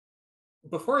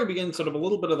before I begin, sort of a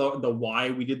little bit of the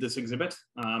why we did this exhibit.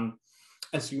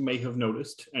 As you may have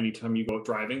noticed, anytime you go out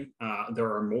driving,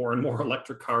 there are more and more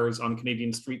electric cars on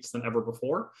Canadian streets than ever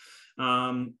before.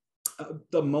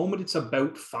 The moment it's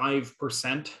about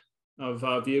 5%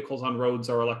 of vehicles on roads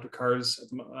are electric cars,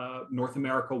 North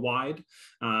America wide.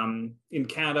 In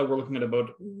Canada, we're looking at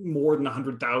about more than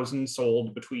 100,000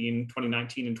 sold between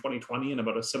 2019 and 2020, and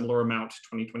about a similar amount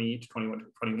 2020 to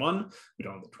 2021. We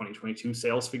don't have the 2022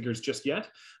 sales figures just yet.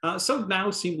 So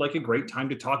now seemed like a great time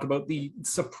to talk about the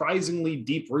surprisingly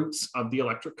deep roots of the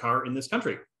electric car in this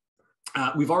country.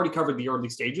 We've already covered the early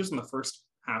stages in the first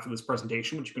half of this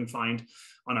presentation, which you can find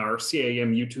on our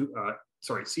CAM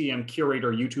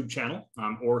Curator YouTube channel,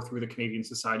 or through the Canadian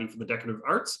Society for the Decorative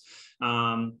Arts.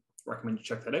 Recommend you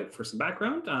check that out for some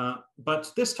background.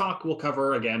 But this talk will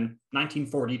cover, again,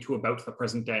 1940 to about the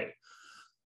present day.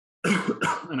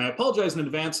 And I apologize in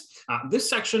advance. This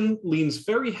section leans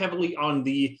very heavily on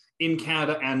the in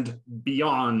Canada and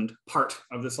beyond part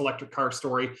of this electric car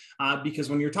story,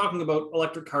 because when you're talking about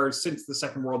electric cars since the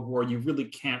Second World War, you really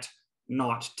can't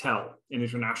not tell an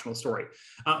international story.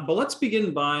 But let's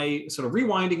begin by sort of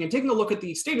rewinding and taking a look at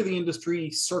the state of the industry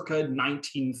circa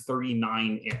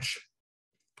 1939-ish.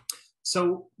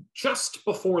 So just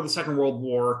before the Second World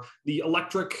War, the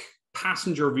electric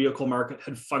passenger vehicle market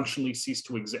had functionally ceased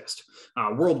to exist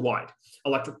worldwide.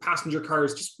 Electric passenger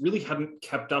cars just really hadn't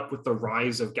kept up with the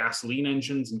rise of gasoline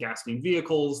engines and gasoline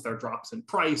vehicles, their drops in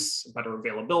price, better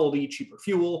availability, cheaper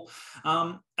fuel.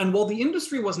 And while the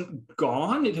industry wasn't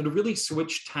gone, it had really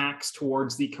switched tacks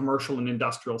towards the commercial and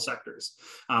industrial sectors.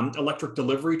 Electric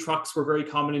delivery trucks were very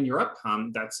common in Europe.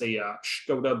 That's a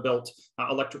Skoda-built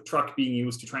electric truck being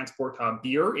used to transport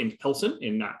beer in Pilsen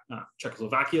in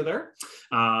Czechoslovakia there.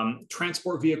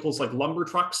 Transport vehicles like lumber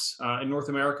trucks in North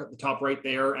America at the top right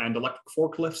there, and electric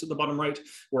forklifts at the bottom right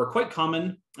were quite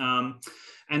common.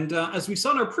 As we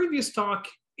saw in our previous talk,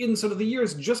 in sort of the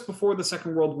years just before the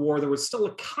Second World War, there was still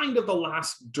a kind of the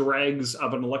last dregs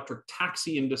of an electric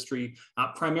taxi industry,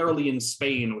 primarily in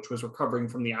Spain, which was recovering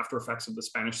from the after effects of the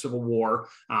Spanish Civil War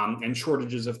and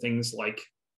shortages of things like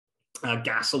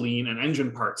gasoline and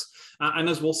engine parts. And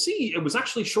as we'll see, it was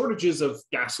actually shortages of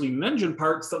gasoline and engine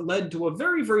parts that led to a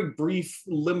very, very brief,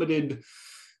 limited,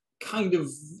 kind of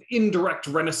indirect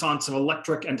renaissance of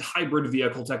electric and hybrid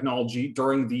vehicle technology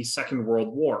during the Second World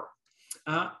War.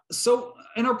 So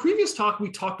in our previous talk, we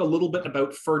talked a little bit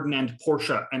about Ferdinand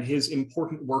Porsche and his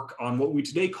important work on what we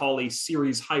today call a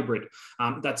series hybrid.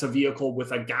 That's a vehicle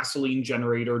with a gasoline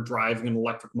generator driving an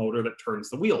electric motor that turns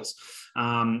the wheels.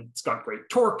 It's got great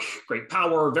torque, great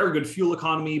power, very good fuel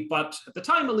economy, but at the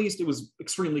time, at least, it was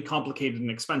extremely complicated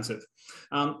and expensive.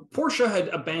 Porsche had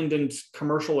abandoned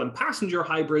commercial and passenger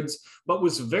hybrids, but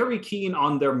was very keen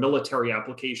on their military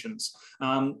applications.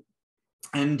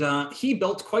 He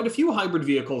built quite a few hybrid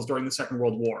vehicles during the Second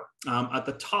World War. At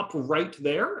the top right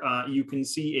there, you can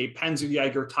see a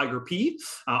Panzerjäger Tiger P,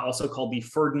 also called the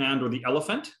Ferdinand or the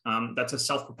Elephant. That's a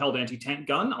self-propelled anti-tank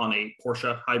gun on a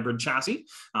Porsche hybrid chassis,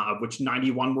 of which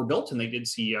 91 were built, and they did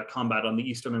see combat on the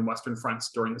Eastern and Western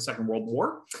fronts during the Second World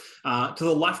War. To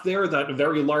the left there, that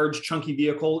very large, chunky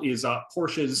vehicle is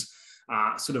Porsche's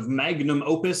sort of magnum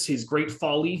opus, his great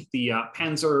folly, the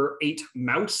Panzer VIII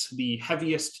Maus, the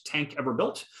heaviest tank ever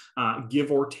built,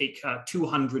 give or take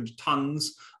 200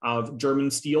 tons of German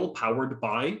steel powered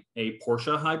by a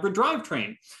Porsche hybrid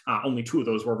drivetrain. Only 2 of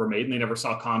those were ever made and they never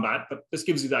saw combat, but this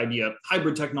gives you the idea.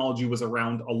 Hybrid technology was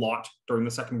around a lot during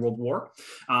the Second World War.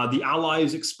 The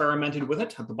Allies experimented with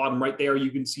it. At the bottom right there,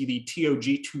 you can see the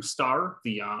TOG 2 Star,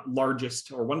 the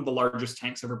largest or one of the largest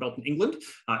tanks ever built in England.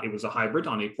 It was a hybrid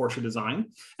on a Porsche design.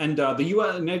 And the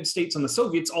United States and the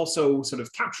Soviets also sort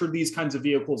of captured these kinds of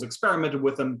vehicles, experimented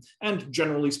with them, and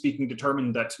generally speaking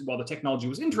determined that while the technology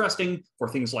was interesting for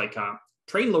things like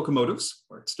train locomotives,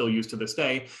 where it's still used to this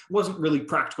day, wasn't really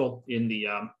practical in the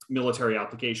military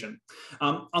application.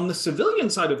 On the civilian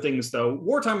side of things, though,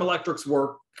 wartime electrics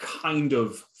were kind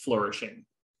of flourishing.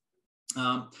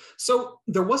 So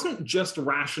there wasn't just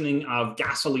rationing of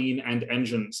gasoline and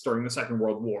engines during the Second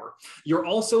World War. You're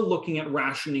also looking at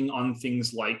rationing on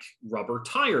things like rubber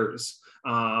tires,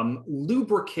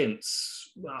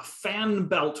 lubricants, fan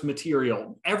belt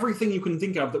material, everything you can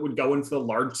think of that would go into the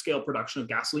large-scale production of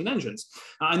gasoline engines.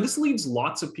 And this leads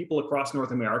lots of people across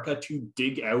North America to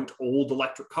dig out old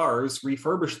electric cars,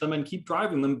 refurbish them, and keep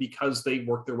driving them because they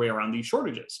work their way around these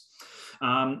shortages.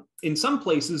 in some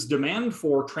places, demand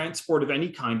for transport of any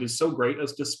kind is so great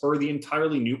as to spur the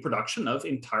entirely new production of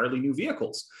entirely new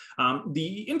vehicles.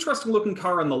 The interesting looking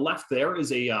car on the left there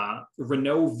is a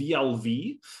Renault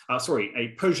VLV,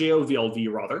 a Peugeot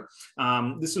VLV rather.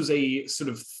 This was a sort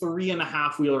of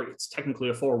 3.5 wheeler. It's technically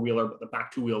a 4-wheeler, but the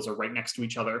back 2 wheels are right next to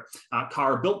each other.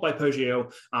 Car built by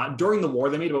Peugeot during the war.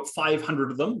 They made about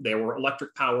 500 of them. They were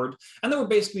electric powered, and they were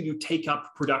basically to take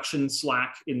up production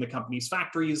slack in the company's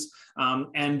factories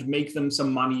and make them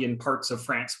some money in parts of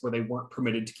France where they weren't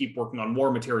permitted to keep working on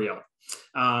war material.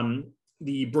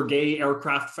 The Breguet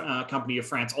Aircraft Company of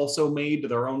France also made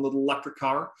their own little electric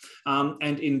car.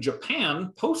 And in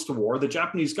Japan, post-war, the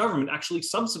Japanese government actually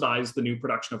subsidized the new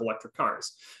production of electric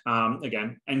cars.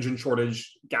 Again, engine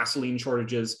shortage, gasoline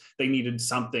shortages, they needed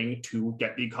something to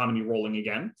get the economy rolling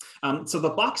again. So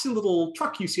the boxy little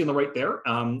truck you see on the right there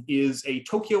is a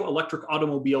Tokyo Electric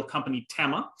Automobile Company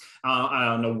Tama,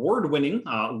 an award-winning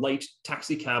light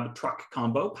taxi cab truck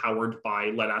combo powered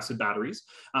by lead-acid batteries,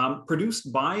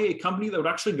 produced by a company that would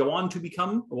actually go on to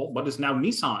become, well, what is now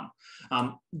Nissan.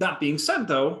 That being said,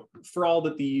 though, for all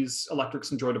that these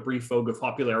electrics enjoyed a brief vogue of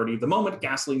popularity, the moment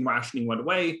gasoline rationing went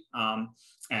away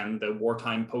and the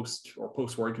wartime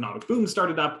post-war economic boom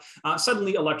started up,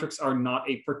 suddenly electrics are not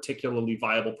a particularly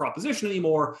viable proposition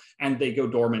anymore, and they go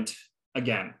dormant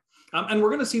again. And we're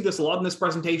going to see this a lot in this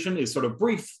presentation is sort of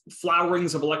brief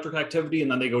flowerings of electric activity, and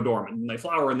then they go dormant, and they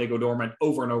flower and they go dormant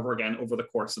over and over again over the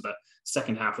course of the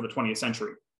second half of the 20th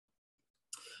century.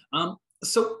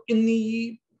 So in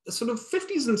the sort of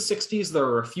 50s and 60s, there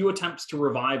are a few attempts to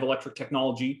revive electric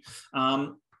technology,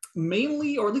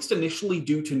 mainly, or at least initially,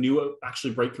 due to new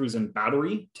actually breakthroughs in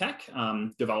battery tech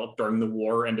developed during the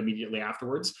war and immediately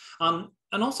afterwards.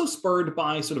 And also spurred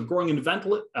by sort of growing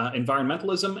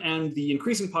environmentalism and the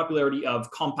increasing popularity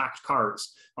of compact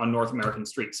cars on North American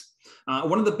streets.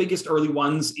 One of the biggest early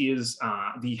ones is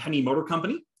the Henny Motor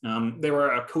Company. They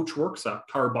were a Coachworks, a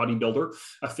car bodybuilder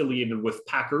affiliated with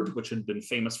Packard, which had been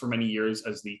famous for many years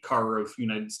as the car of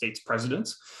United States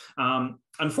presidents.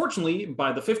 Unfortunately,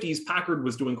 by the 50s, Packard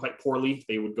was doing quite poorly.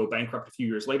 They would go bankrupt a few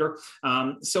years later.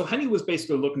 So Henny was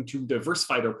basically looking to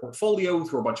diversify their portfolio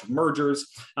through a bunch of mergers.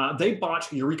 They bought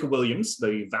Eureka Williams,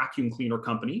 the vacuum cleaner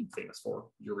company, famous for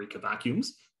Eureka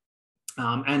vacuums,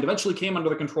 and eventually came under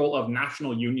the control of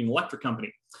National Union Electric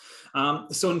Company.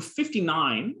 So in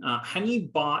 '59, Henny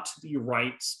bought the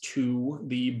rights to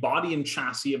the body and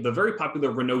chassis of the very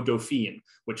popular Renault Dauphine,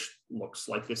 which looks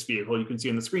like this vehicle you can see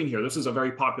on the screen here. This is a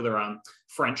very popular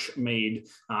French-made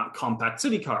compact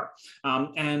city car.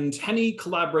 And Henny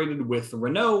collaborated with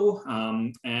Renault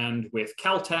and with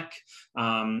Caltech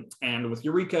and with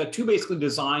Eureka to basically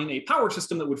design a power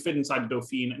system that would fit inside the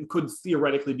Dauphine and could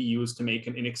theoretically be used to make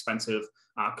an inexpensive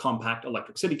compact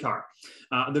electric city car.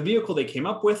 The vehicle they came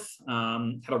up with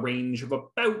had a range of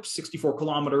about 64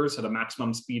 kilometers, had a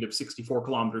maximum speed of 64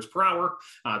 kilometers per hour.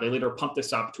 They later pumped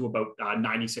this up to about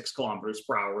 96 kilometers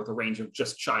per hour with a range of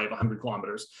just shy of 100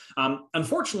 kilometers.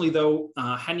 Unfortunately, though,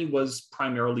 Henny was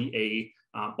primarily a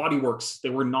bodyworks. They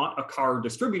were not a car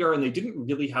distributor, and they didn't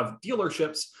really have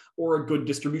dealerships or a good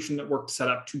distribution network set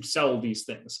up to sell these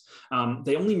things.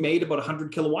 They only made about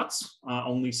 100 kilowatts,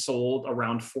 only sold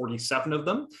around 47 of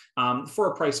them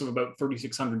for a price of about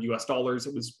 $3,600 US.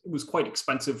 It was quite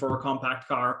expensive for a compact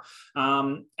car,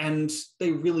 and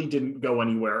they really didn't go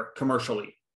anywhere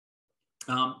commercially.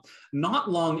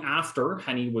 Not long after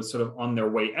Henny was sort of on their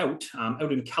way out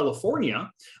in California,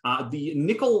 the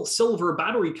Nickel Silver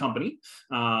Battery Company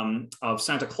of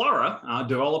Santa Clara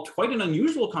developed quite an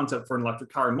unusual concept for an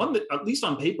electric car, and one that, at least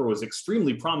on paper, was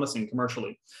extremely promising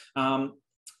commercially.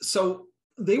 So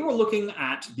they were looking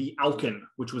at the Alken,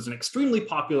 which was an extremely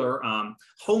popular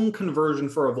home conversion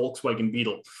for a Volkswagen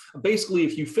Beetle. Basically,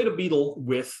 if you fit a Beetle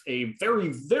with a very,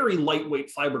 very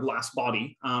lightweight fiberglass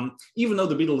body, even though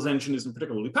the Beetle's engine isn't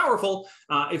particularly powerful,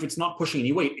 if it's not pushing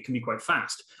any weight, it can be quite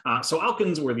fast. So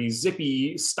Alkens were these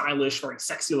zippy, stylish, very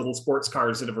sexy little sports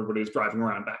cars that everybody was driving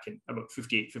around back in about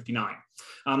 58, 59.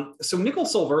 So Nickel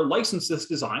Silver licensed this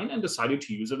design and decided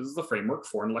to use it as the framework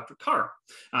for an electric car.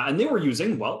 And they were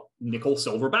using, well, nickel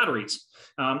silver batteries.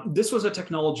 This was a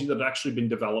technology that had actually been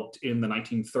developed in the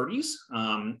 1930s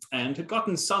and had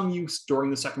gotten some use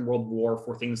during the Second World War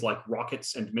for things like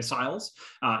rockets and missiles.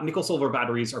 Nickel silver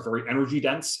batteries are very energy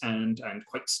dense and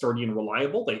quite sturdy and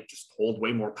reliable. They just hold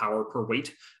way more power per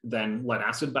weight than lead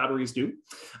acid batteries do.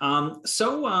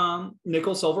 So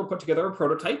Nickel Silver put together a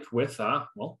prototype with,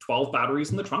 well, 12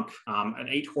 batteries in the trunk, an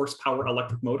 8 horsepower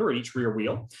electric motor at each rear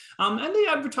wheel, and they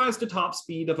advertised a top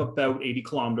speed of about 80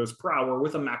 kilometers per hour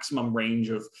with a maximum range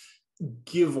of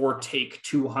give or take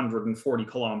 240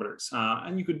 kilometers.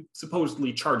 And you could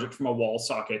supposedly charge it from a wall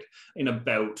socket in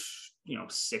about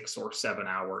 6 or 7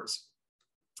 hours.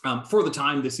 For the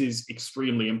time, this is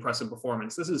extremely impressive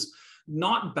performance. This is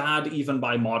not bad even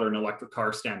by modern electric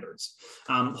car standards.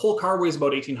 Whole car weighs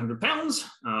about 1,800 pounds,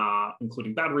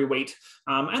 including battery weight.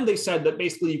 And they said that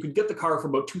basically you could get the car for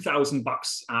about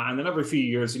 $2,000, and then every few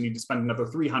years you need to spend another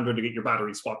 300 to get your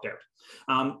battery swapped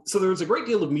out. So there was a great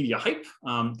deal of media hype.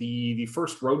 The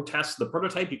first road tests, the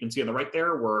prototype you can see on the right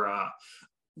there, were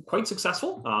quite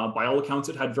successful. By all accounts,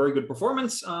 it had very good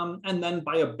performance. And then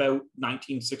by about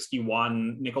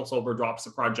 1961, Nickel Silver drops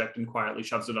the project and quietly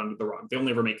shoves it under the rug. They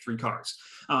only ever make 3 cars.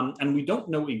 And we don't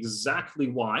know exactly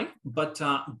why, but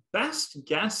best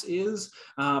guess is,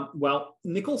 well,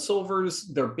 Nickel Silver's,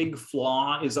 their big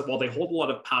flaw is that while they hold a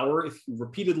lot of power, if you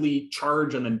repeatedly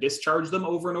charge and then discharge them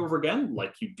over and over again,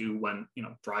 like you do when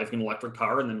driving an electric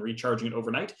car and then recharging it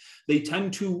overnight, they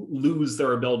tend to lose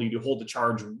their ability to hold the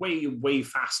charge way, way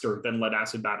faster than lead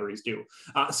acid batteries do.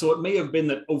 So it may have been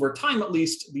that over time, at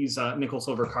least, these nickel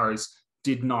silver cars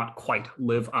did not quite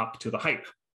live up to the hype.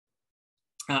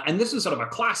 And this is sort of a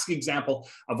classic example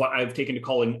of what I've taken to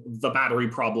calling the battery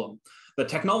problem. The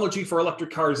technology for electric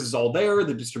cars is all there,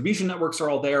 the distribution networks are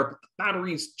all there, but the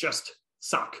batteries just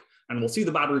suck. And we'll see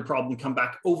the battery problem come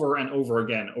back over and over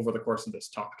again over the course of this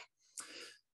talk.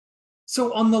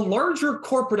 So on the larger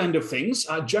corporate end of things,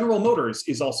 General Motors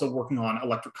is also working on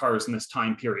electric cars in this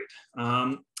time period.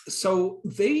 So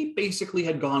they basically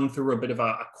had gone through a bit of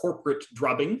a corporate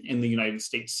drubbing in the United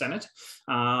States Senate.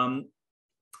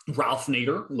 Ralph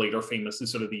Nader, later famous as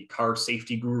sort of the car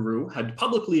safety guru, had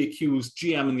publicly accused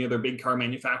GM and the other big car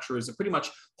manufacturers of pretty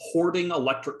much hoarding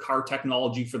electric car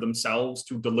technology for themselves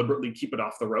to deliberately keep it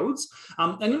off the roads.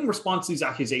 And in response to these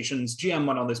accusations, GM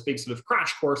went on this big sort of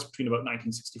crash course between about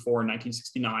 1964 and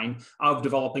 1969 of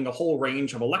developing a whole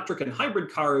range of electric and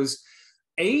hybrid cars,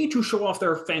 A, to show off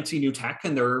their fancy new tech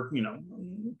and their,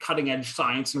 cutting edge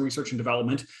science and research and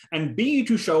development, and B,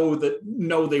 to show that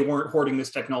no, they weren't hoarding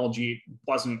this technology. It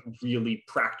wasn't really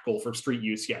practical for street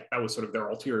use yet. That was sort of their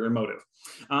ulterior motive.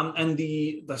 And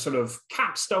the sort of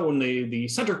capstone, the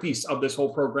centerpiece of this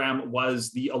whole program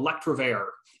was the Electrovair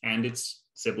and its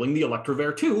sibling, the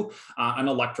Electrovair 2, an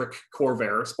electric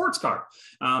Corvair sports car.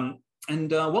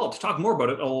 Well, to talk more about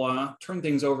it, I'll turn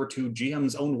things over to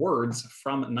GM's own words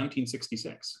from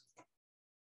 1966.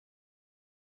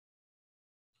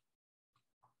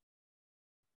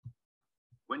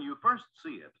 When you first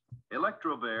see it,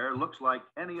 Electrovair looks like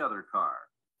any other car.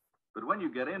 But when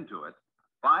you get into it,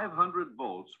 500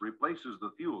 volts replaces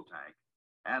the fuel tank,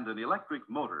 and an electric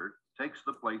motor takes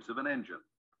the place of an engine.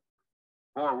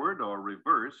 Forward or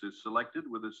reverse is selected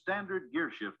with a standard gear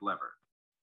shift lever.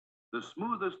 The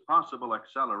smoothest possible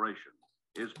acceleration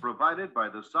is provided by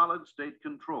the solid-state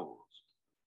controls.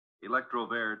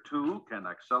 Electrovair 2 can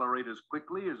accelerate as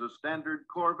quickly as a standard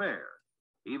Corvair,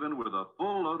 even with a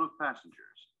full load of passengers.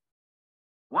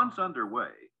 Once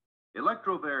underway,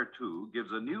 Electrovair 2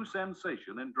 gives a new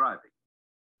sensation in driving.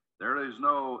 There is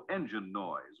no engine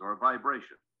noise or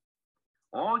vibration.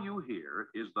 All you hear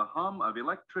is the hum of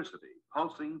electricity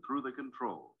pulsing through the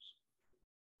controls.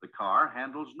 The car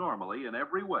handles normally in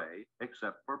every way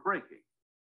except for braking.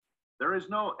 There is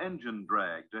no engine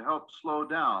drag to help slow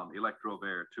down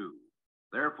Electrovair 2.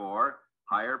 Therefore,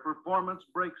 higher performance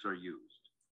brakes are used.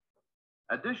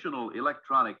 Additional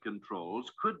electronic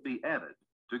controls could be added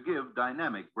to give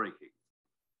dynamic braking.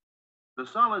 The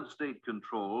solid-state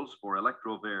controls for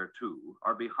Electrovair 2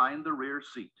 are behind the rear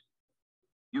seat.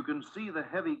 You can see the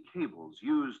heavy cables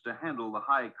used to handle the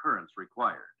high currents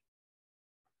required.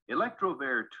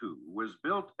 Electrovair 2 was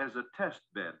built as a test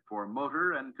bed for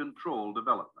motor and control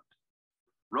development.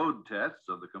 Road tests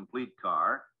of the complete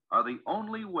car are the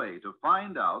only way to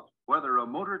find out whether a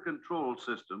motor control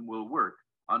system will work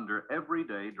under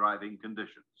everyday driving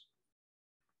conditions.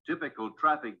 Typical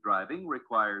traffic driving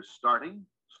requires starting,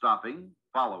 stopping,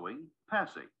 following,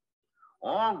 passing,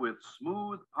 all with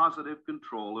smooth, positive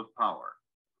control of power.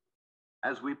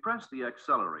 As we press the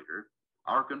accelerator,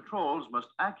 our controls must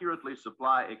accurately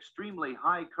supply extremely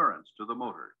high currents to the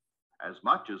motor, as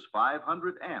much as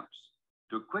 500 amps,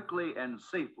 to quickly and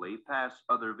safely pass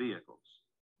other vehicles.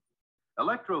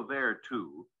 Electrovair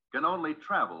 2 can only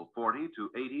travel 40 to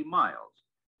 80 miles,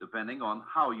 depending on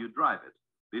how you drive it,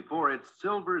 before its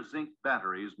silver zinc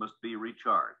batteries must be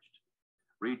recharged.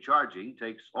 Recharging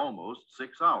takes almost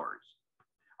 6 hours.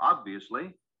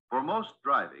 Obviously, for most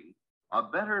driving, a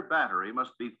better battery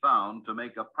must be found to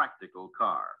make a practical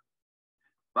car.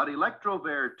 But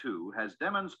Electrovair 2 has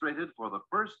demonstrated for the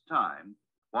first time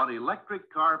what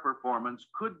electric car performance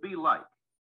could be like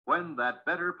when that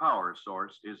better power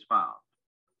source is found.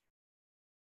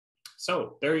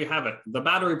 So there you have it. The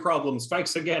battery problem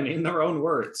strikes again in their own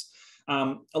words.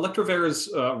 Electrovaires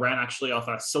ran actually off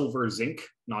a silver zinc,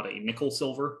 not a nickel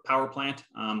silver power plant.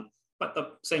 But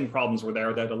the same problems were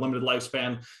there. They had a limited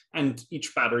lifespan, and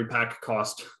each battery pack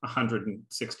cost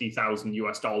 $160,000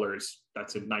 US.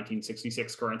 That's in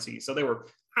 1966 currency. So they were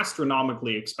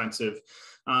astronomically expensive.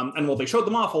 And while they showed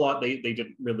them off a lot, they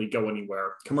didn't really go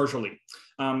anywhere commercially.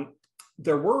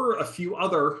 There were a few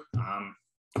other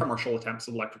commercial attempts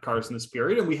at electric cars in this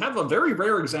period, and we have a very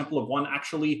rare example of one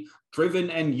actually driven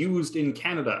and used in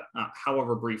Canada,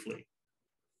 however briefly.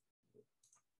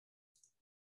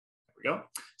 There we go.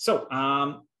 So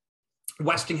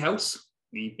Westinghouse,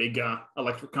 the big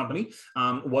electric company,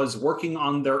 was working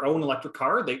on their own electric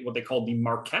car, what they called the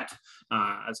Marquette,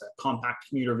 as a compact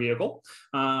commuter vehicle.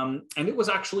 And it was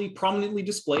actually prominently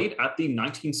displayed at the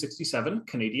 1967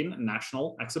 Canadian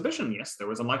National Exhibition. Yes, there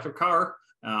was an electric car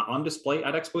on display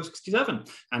at Expo 67.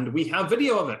 And we have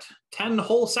video of it, 10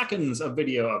 whole seconds of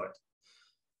video of it.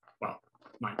 Well,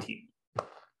 19.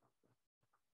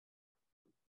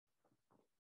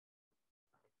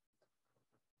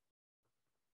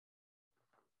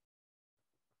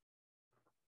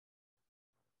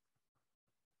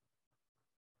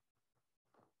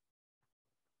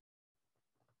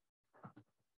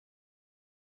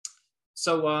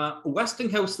 So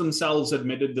Westinghouse themselves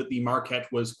admitted that the Marquette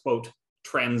was, quote,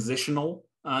 transitional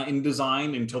in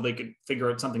design until they could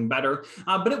figure out something better.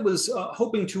 But it was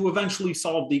hoping to eventually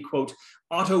solve the, quote,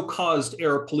 auto-caused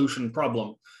air pollution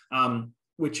problem,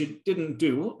 which it didn't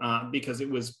do because it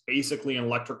was basically an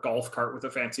electric golf cart with a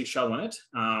fancy shell in it.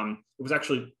 It was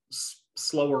actually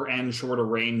slower and shorter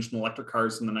range than electric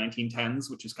cars in the 1910s,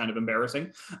 which is kind of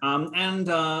embarrassing. And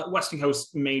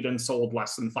Westinghouse made and sold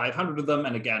less than 500 of them,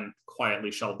 and again,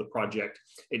 quietly shelved the project.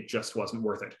 It just wasn't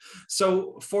worth it.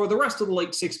 So for the rest of the late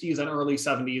 60s and early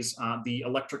 70s, the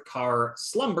electric car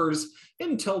slumbers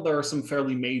until there are some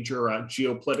fairly major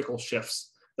geopolitical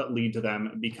shifts that lead to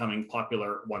them becoming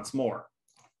popular once more.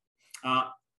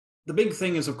 The big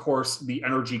thing is, of course, the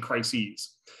energy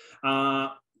crises.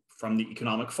 From the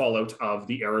economic fallout of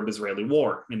the Arab-Israeli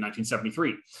War in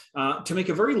 1973. To make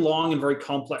a very long and very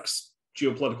complex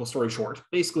geopolitical story short,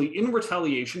 basically in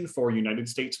retaliation for United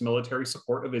States military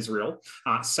support of Israel,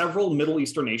 several Middle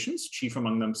Eastern nations, chief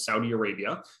among them Saudi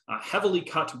Arabia, heavily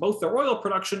cut both their oil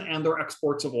production and their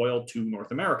exports of oil to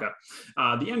North America.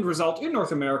 The end result in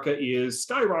North America is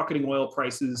skyrocketing oil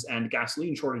prices and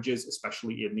gasoline shortages,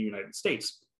 especially in the United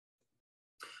States.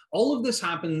 All of this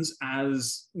happens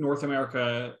as North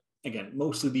America, again,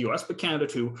 mostly the US, but Canada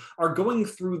too, are going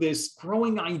through this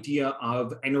growing idea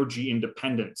of energy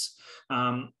independence.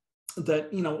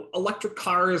 That, you know, electric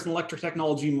cars and electric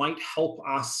technology might help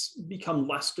us become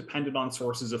less dependent on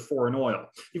sources of foreign oil.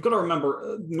 You've got to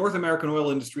remember, North American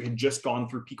oil industry had just gone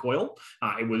through peak oil.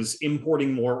 It was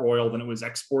importing more oil than it was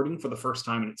exporting for the first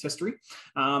time in its history.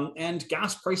 And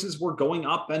gas prices were going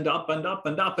up and up and up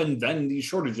and up, and then these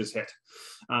shortages hit.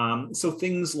 So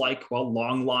things like, well,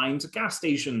 long lines at gas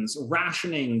stations,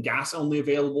 rationing, gas only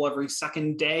available every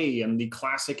second day, and the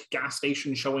classic gas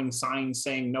station showing signs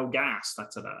saying no gas.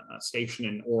 That's at a station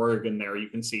in Oregon there, you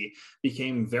can see,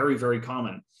 became very, very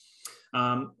common.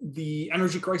 The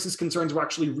energy crisis concerns were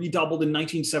actually redoubled in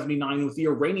 1979 with the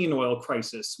Iranian oil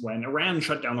crisis, when Iran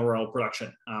shut down their oil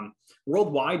production.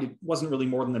 Worldwide, it wasn't really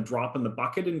more than a drop in the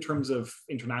bucket in terms of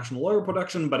international oil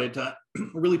production, but it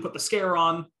really put the scare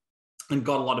on and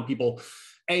got a lot of people,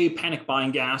 A, panic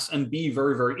buying gas, and B,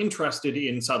 very, very interested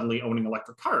in suddenly owning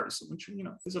electric cars, which, you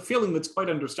know, is a feeling that's quite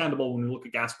understandable when you look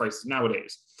at gas prices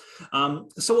nowadays.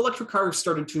 So electric cars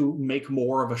started to make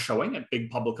more of a showing at big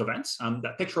public events.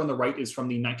 That picture on the right is from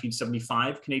the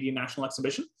 1975 Canadian National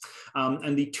Exhibition.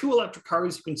 And the two electric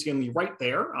cars you can see on the right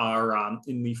there are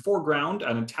in the foreground,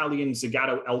 an Italian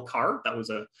Zagato L car. That was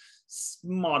a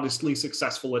modestly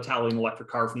successful Italian electric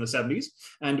car from the 70s.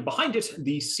 And behind it,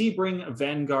 the Sebring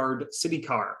Vanguard city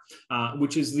car,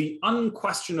 which is the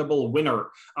unquestionable winner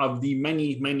of the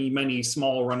many, many, many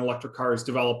small run electric cars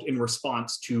developed in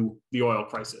response to the oil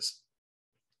crisis.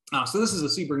 So this is a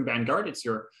Sebring Vanguard. It's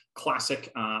your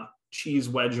classic cheese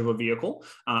wedge of a vehicle,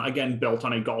 again, built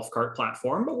on a golf cart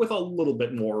platform, but with a little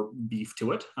bit more beef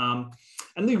to it.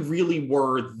 And they really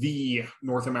were the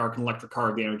North American electric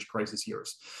car of the energy crisis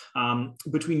years.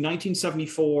 Between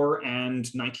 1974 and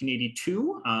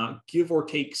 1982, give or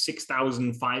take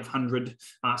 6,500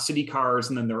 city cars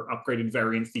and then their upgraded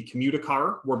variants, the commuter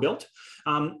car, were built.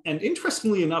 And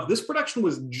interestingly enough, this production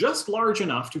was just large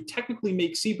enough to technically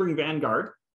make Sebring Vanguard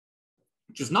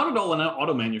which is not at all an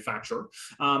auto manufacturer.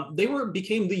 They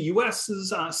became the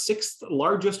US's sixth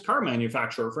largest car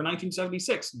manufacturer for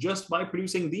 1976, just by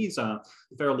producing these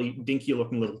fairly dinky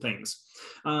looking little things.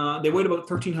 They weighed about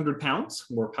 1,300 pounds,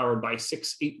 were powered by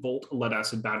 6 8-volt lead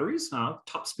acid batteries,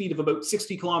 top speed of about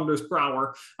 60 kilometers per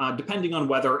hour, depending on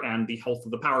weather and the health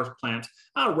of the power plant,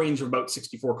 range of about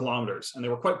 64 kilometers. And they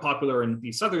were quite popular in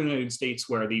the southern United States,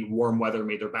 where the warm weather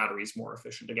made their batteries more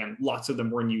efficient. Again, lots of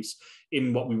them were in use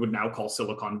in what we would now call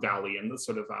Silicon Valley and the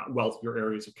sort of wealthier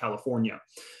areas of California.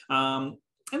 And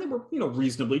they were,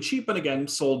 reasonably cheap, and again,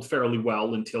 sold fairly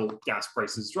well until gas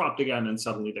prices dropped again, and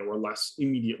suddenly they were less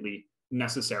immediately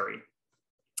necessary.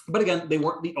 But again, they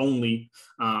weren't the only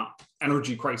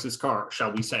energy crisis car,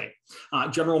 shall we say.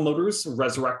 General Motors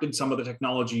resurrected some of the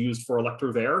technology used for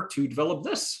Electrovair to develop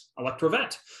this,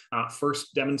 Electrovet,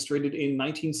 first demonstrated in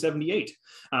 1978.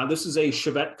 This is a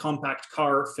Chevette compact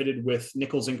car fitted with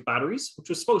nickel zinc batteries, which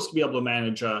was supposed to be able to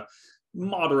manage a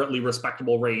moderately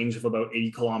respectable range of about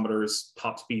 80 kilometers,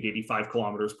 top speed 85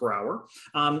 kilometers per hour.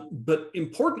 But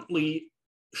importantly,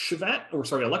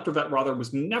 Electrovet rather,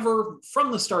 was never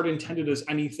from the start intended as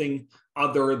anything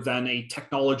other than a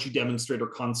technology demonstrator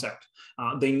concept.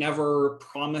 They never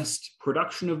promised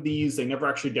production of these. They never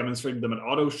actually demonstrated them at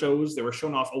auto shows. They were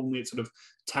shown off only at sort of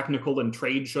technical and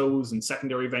trade shows and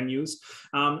secondary venues.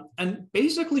 And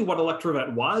basically what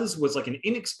Electrovet was like an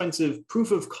inexpensive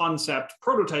proof of concept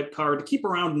prototype car to keep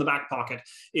around in the back pocket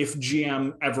if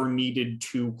GM ever needed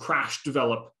to crash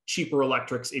develop cheaper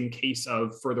electrics in case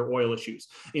of further oil issues.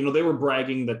 They were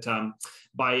bragging that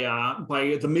by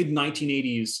the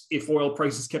mid-1980s, if oil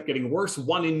prices kept getting worse,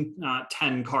 1 in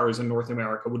 10 cars in North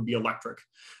America would be electric.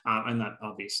 And that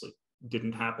obviously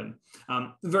didn't happen.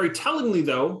 Very tellingly,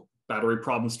 though, battery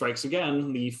problem strikes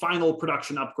again. The final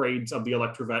production upgrades of the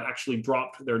Electrovet actually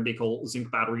dropped their nickel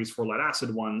zinc batteries for lead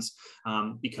acid ones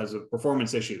because of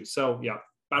performance issues. So yeah,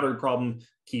 battery problem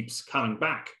keeps coming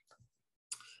back.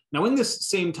 Now, in this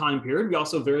same time period, we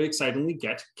also very excitingly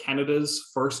get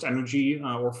Canada's first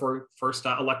first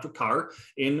electric car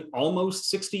in almost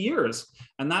 60 years.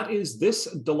 And that is this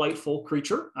delightful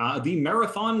creature, the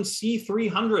Marathon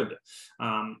C300.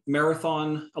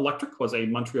 Marathon Electric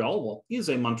is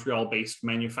a Montreal-based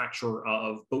manufacturer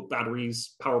of boat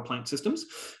batteries, power plant systems.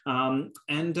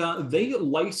 And they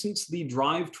licensed the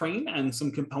drivetrain and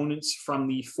some components from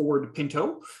the Ford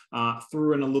Pinto,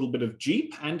 threw in a little bit of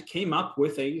Jeep, and came up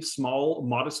with a small,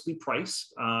 modestly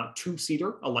priced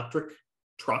 2-seater electric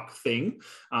truck thing,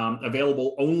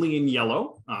 available only in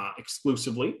yellow,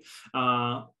 exclusively.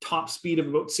 Top speed of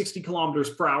about 60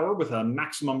 kilometers per hour with a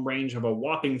maximum range of a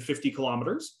whopping 50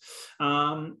 kilometers.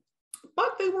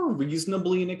 But they were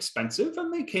reasonably inexpensive,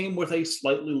 and they came with a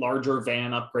slightly larger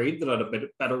van upgrade that had a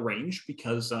bit better range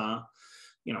because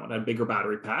it had bigger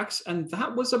battery packs, and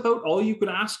that was about all you could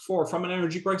ask for from an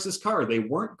energy crisis car. They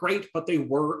weren't great, but they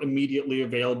were immediately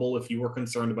available if you were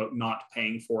concerned about not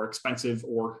paying for expensive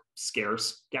or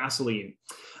scarce gasoline.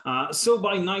 So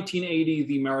by 1980,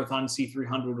 the Marathon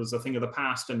C300 was a thing of the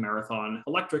past, and Marathon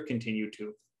Electric continued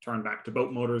to turn back to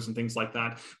boat motors and things like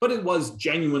that. But it was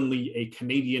genuinely a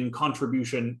Canadian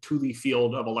contribution to the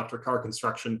field of electric car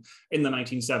construction in the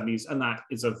 1970s, and that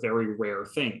is a very rare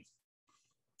thing.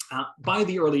 By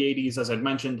the early 80s, as I'd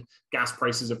mentioned, gas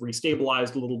prices have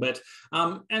restabilized a little bit,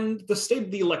 and the state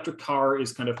of the electric car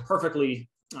is kind of perfectly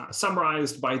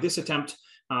summarized by this attempt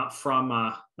from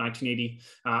 1980.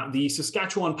 The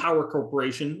Saskatchewan Power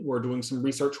Corporation were doing some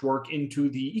research work into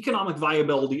the economic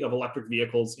viability of electric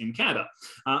vehicles in Canada.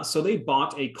 So they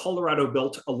bought a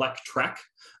Colorado-built Electrek,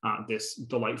 this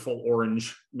delightful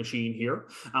orange machine here,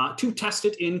 to test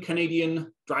it in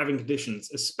Canadian driving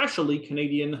conditions, especially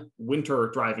Canadian winter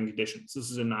driving conditions.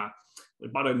 This is in they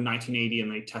bought it in 1980,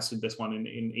 and they tested this one in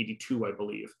 82, I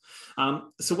believe.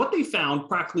 So what they found,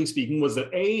 practically speaking, was that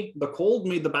A, the cold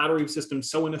made the battery system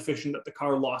so inefficient that the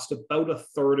car lost about a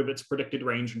third of its predicted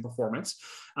range and performance.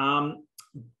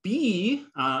 B,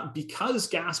 because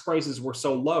gas prices were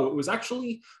so low, it was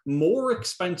actually more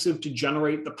expensive to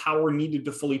generate the power needed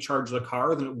to fully charge the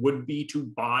car than it would be to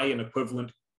buy an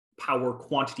equivalent power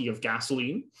quantity of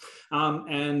gasoline.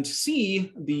 And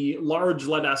C, the large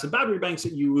lead acid battery banks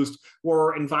it used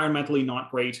were environmentally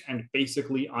not great and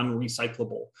basically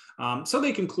unrecyclable. So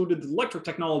they concluded that electric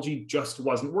technology just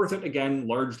wasn't worth it, again,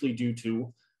 largely due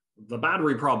to the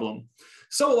battery problem.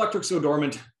 So electrics go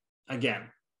dormant again.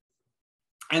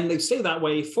 And they stay that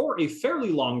way for a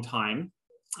fairly long time,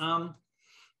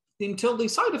 until the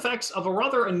side effects of a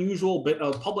rather unusual bit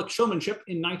of public showmanship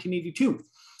in 1982.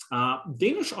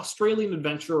 Danish-Australian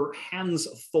adventurer Hans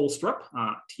Tholstrup,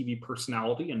 TV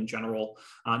personality and general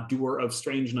doer of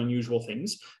strange and unusual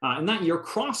things, in that year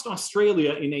crossed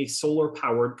Australia in a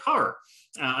solar-powered car.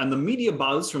 And the media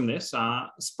buzz from this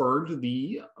spurred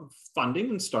the funding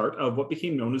and start of what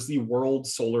became known as the World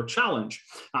Solar Challenge.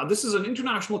 This is an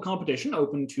international competition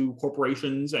open to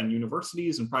corporations and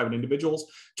universities and private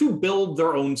individuals to build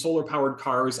their own solar-powered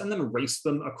cars and then race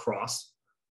them across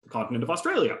the continent of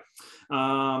Australia.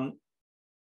 The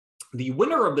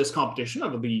winner of this competition,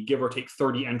 of the give or take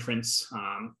 30 entrants,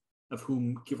 of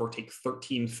whom give or take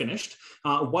 13 finished,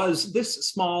 was this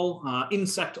small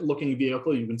insect-looking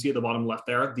vehicle. You can see at the bottom left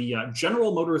there, the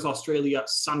General Motors Australia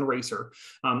Sun Racer,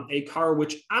 a car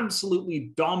which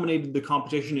absolutely dominated the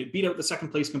competition. It beat out the second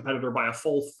place competitor by a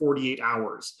full 48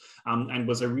 hours and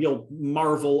was a real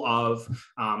marvel of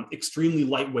extremely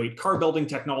lightweight car building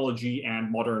technology and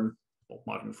modern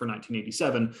for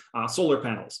 1987, solar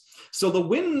panels. So the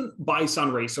win by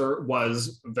Sun Racer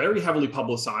was very heavily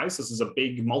publicized. This is a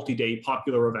big multi-day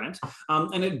popular event,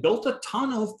 and it built a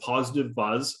ton of positive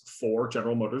buzz for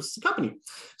General Motors as a company.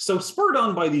 So spurred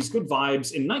on by these good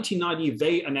vibes, in 1990,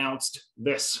 they announced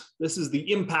this. This is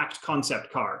the Impact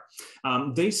concept car.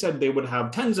 They said they would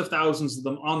have tens of thousands of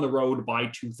them on the road by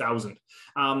 2000.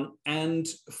 And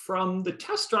from the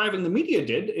test driving the media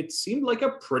did, it seemed like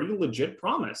a pretty legit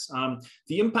promise.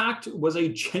 The Impact was a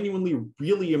genuinely,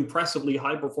 really impressively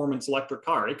high performance electric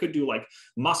car. It could do like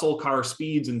muscle car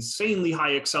speeds, insanely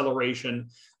high acceleration,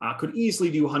 could easily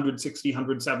do 160,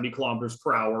 170 kilometers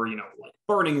per hour, you know, like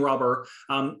burning rubber,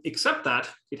 except that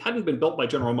it hadn't been built by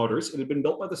General Motors. It had been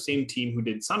built by the same team who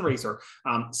did Sun Racer.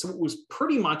 So it was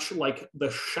pretty much like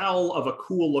the shell of a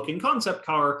cool looking concept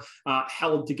car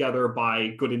held together by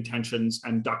good intentions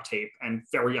and duct tape and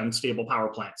very unstable power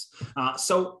plants.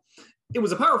 So it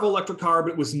was a powerful electric car,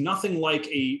 but it was nothing like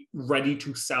a ready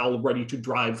to sell, ready to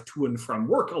drive to and from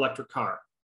work electric car.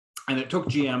 And it took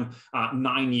GM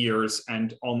 9 years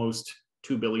and almost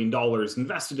 $2 billion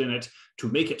invested in it to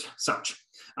make it such.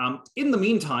 In the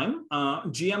meantime,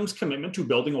 GM's commitment to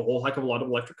building a whole heck of a lot of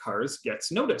electric cars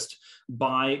gets noticed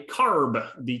by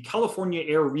CARB, the California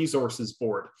Air Resources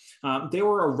Board. They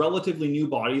were a relatively new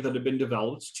body that had been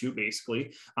developed to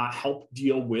basically help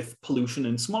deal with pollution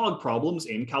and smog problems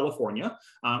in California,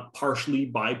 partially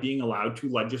by being allowed to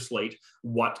legislate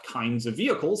what kinds of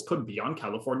vehicles could be on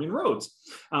Californian roads.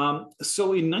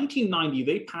 So in 1990,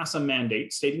 they pass a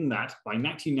mandate stating that by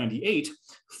 1998,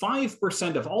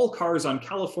 5% of all cars on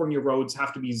California roads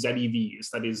have to be ZEVs,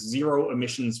 that is zero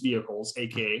emissions vehicles,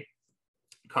 aka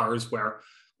cars where,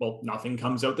 well, nothing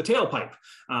comes out the tailpipe.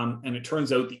 And it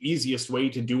turns out the easiest way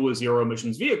to do a zero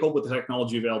emissions vehicle with the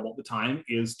technology available at the time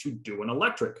is to do an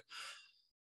electric.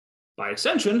 By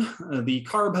extension, the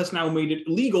CARB has now made it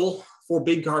illegal for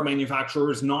big car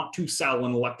manufacturers not to sell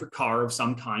an electric car of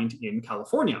some kind in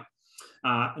California.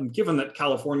 And given that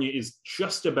California is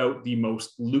just about the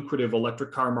most lucrative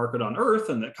electric car market on earth,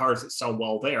 and that cars that sell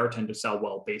well there tend to sell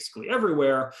well basically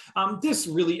everywhere, this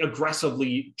really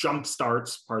aggressively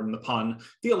jumpstarts, pardon the pun,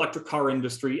 the electric car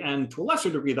industry, and to a lesser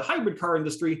degree, the hybrid car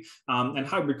industry and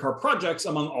hybrid car projects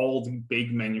among all the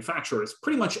big manufacturers.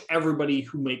 Pretty much everybody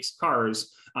who makes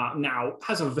cars now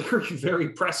has a very, very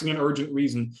pressing and urgent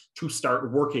reason to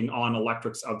start working on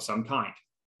electrics of some kind.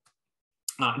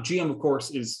 GM, of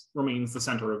course, remains the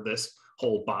center of this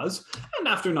whole buzz. And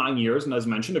after 9 years, and as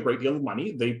mentioned, a great deal of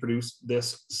money, they produced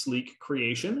this sleek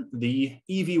creation, the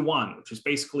EV1, which is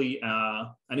basically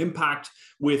an Impact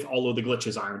with all of the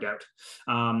glitches ironed out.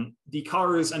 The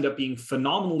cars end up being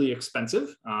phenomenally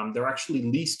expensive. They're actually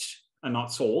leased and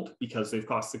not sold because they've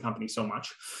cost the company so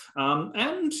much.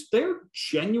 And they're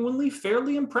genuinely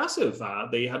fairly impressive.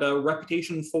 They had a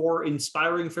reputation for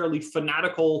inspiring fairly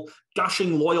fanatical,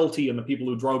 gushing loyalty in the people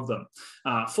who drove them.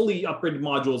 Fully upgraded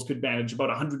modules could manage about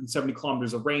 170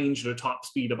 kilometers of range at a top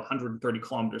speed of 130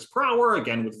 kilometers per hour,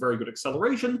 again with very good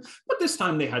acceleration, but this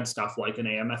time they had stuff like an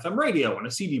AM/FM radio and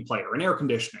a CD player and air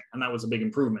conditioning, and that was a big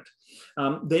improvement.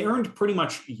 They earned pretty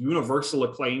much universal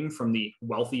acclaim from the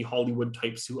wealthy Hollywood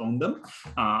types who owned them.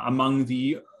 Among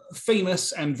the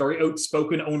famous and very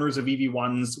outspoken owners of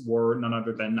EV1s were none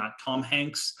other than Tom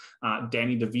Hanks,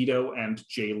 Danny DeVito, and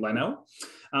Jay Leno.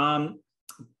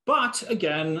 But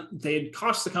again, they had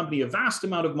cost the company a vast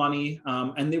amount of money,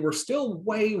 and they were still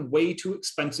way, way too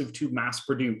expensive to mass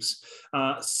produce.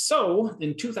 So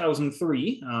in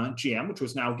 2003, GM, which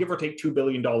was now give or take $2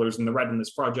 billion in the red in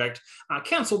this project,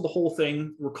 canceled the whole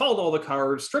thing, recalled all the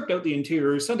cars, stripped out the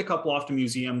interiors, sent a couple off to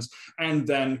museums, and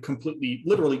then completely,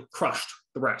 literally crushed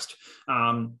the rest,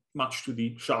 much to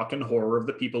the shock and horror of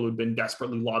the people who'd been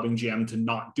desperately lobbying GM to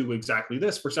not do exactly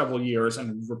this for several years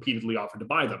and repeatedly offered to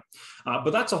buy them.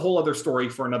 But that's a whole other story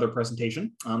for another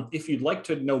presentation. If you'd like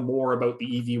to know more about the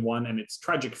EV1 and its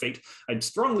tragic fate, I'd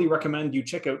strongly recommend you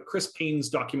check out Chris Payne's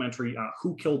documentary,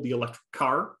 Who Killed the Electric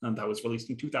Car? And that was released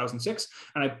in 2006.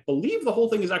 And I believe the whole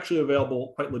thing is actually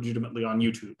available quite legitimately on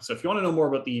YouTube. So if you want to know more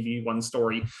about the EV1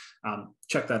 story,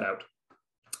 check that out.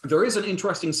 There is an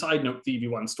interesting side note to the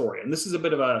EV1 story, and this is a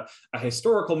bit of a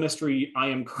historical mystery I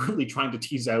am currently trying to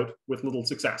tease out with little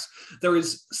success. There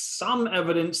is some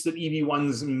evidence that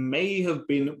EV1s may have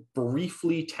been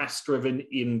briefly test driven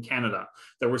in Canada.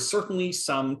 There was certainly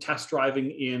some test driving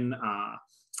in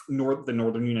the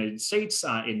northern United States,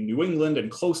 in New England, and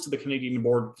close to the Canadian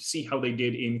border to see how they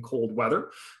did in cold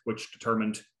weather, which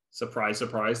determined, surprise,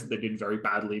 surprise, that they did very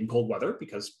badly in cold weather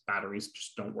because batteries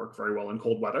just don't work very well in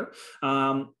cold weather.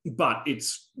 But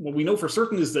what we know for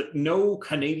certain is that no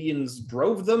Canadians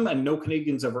drove them and no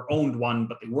Canadians ever owned one,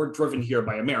 but they were driven here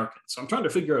by Americans. So I'm trying to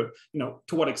figure out,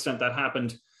 to what extent that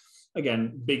happened.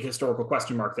 Again, big historical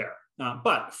question mark there.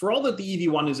 But for all that the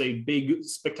EV1 is a big,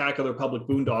 spectacular public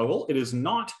boondoggle, it is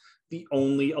not the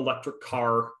only electric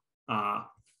car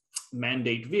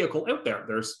mandate vehicle out there.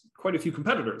 There's quite a few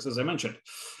competitors, as I mentioned.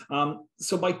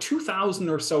 So by 2000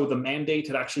 or so, the mandate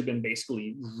had actually been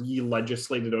basically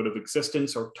re-legislated out of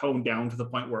existence or toned down to the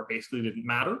point where it basically didn't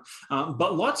matter.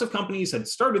 But lots of companies had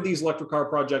started these electric car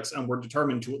projects and were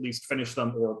determined to at least finish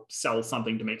them or sell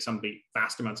something to make somebody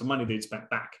vast amounts of money they'd spent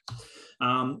back.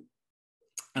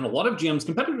 And a lot of GM's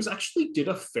competitors actually did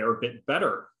a fair bit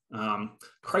better.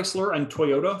 Chrysler and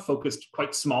Toyota focused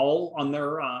quite small on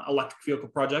their electric vehicle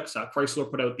projects.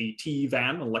 Chrysler put out the TE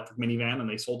van, an electric minivan, and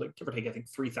they sold it, give or take, I think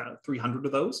 300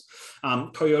 of those.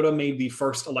 Toyota made the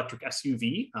first electric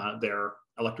SUV, their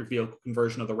electric vehicle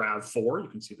conversion of the RAV4. You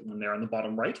can see the one there on the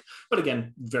bottom right. But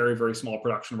again, very, very small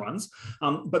production runs.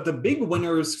 But the big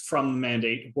winners from the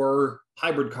mandate were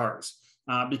hybrid cars.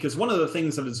 Because one of the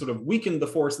things that had sort of weakened the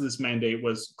force of this mandate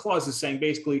was clauses saying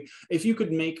basically, if you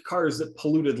could make cars that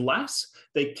polluted less,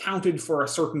 they counted for a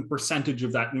certain percentage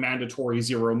of that mandatory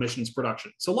zero emissions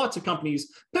production. So lots of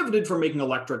companies pivoted from making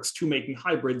electrics to making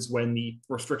hybrids when the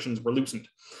restrictions were loosened.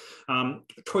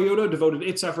 Toyota devoted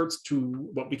its efforts to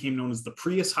what became known as the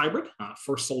Prius hybrid,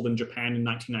 first sold in Japan in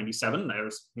 1997.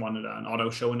 There's one at an auto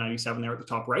show in 97 there at the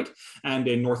top right, and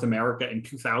in North America in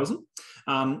 2000.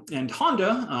 And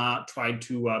Honda tried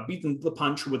to beat them to the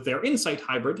punch with their Insight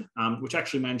hybrid, which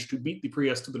actually managed to beat the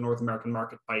Prius to the North American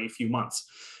market by a few months.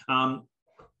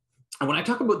 And when I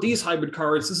talk about these hybrid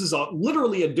cars, this is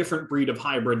literally a different breed of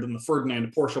hybrid than the Ferdinand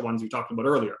and Porsche ones we talked about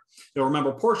earlier. You'll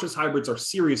remember Porsche's hybrids are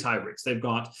series hybrids. They've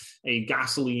got a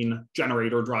gasoline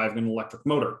generator driving an electric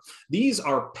motor. These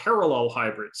are parallel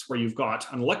hybrids where you've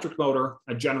got an electric motor,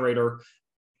 a generator,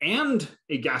 and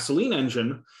a gasoline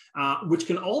engine, which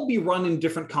can all be run in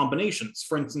different combinations.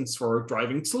 For instance, for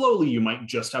driving slowly, you might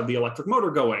just have the electric motor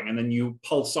going, and then you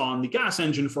pulse on the gas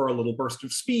engine for a little burst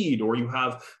of speed, or you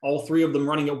have all three of them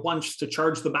running at once to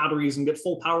charge the batteries and get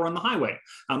full power on the highway.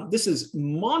 This is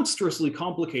monstrously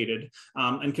complicated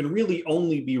and can really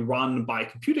only be run by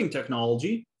computing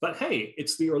technology. But hey,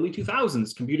 it's the early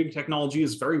 2000s. Computing technology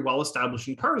is very well established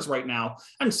in cars right now,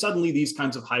 and suddenly these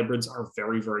kinds of hybrids are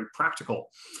very, very practical.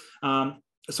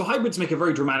 So hybrids make a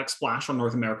very dramatic splash on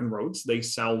North American roads. They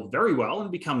sell very well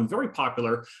and become very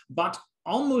popular, but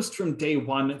almost from day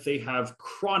one, they have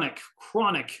chronic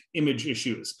image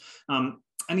issues.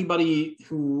 Anybody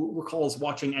who recalls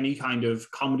watching any kind of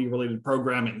comedy-related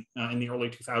programming in the early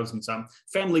 2000s,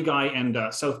 Family Guy and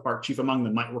South Park, chief among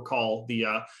them, might recall the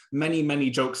many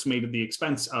jokes made at the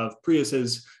expense of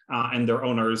Priuses and their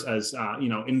owners as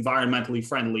environmentally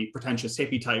friendly, pretentious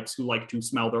hippie types who like to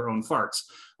smell their own farts.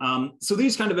 So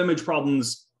these kind of image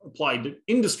problems applied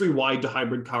industry-wide to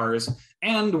hybrid cars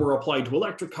and were applied to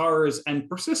electric cars and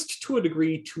persist to a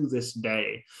degree to this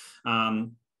day.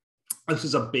 This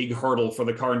is a big hurdle for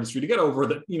the car industry to get over,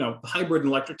 that, hybrid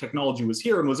and electric technology was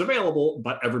here and was available,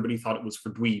 but everybody thought it was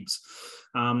for dweebs.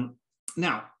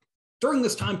 Now, during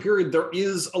this time period, there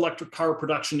is electric car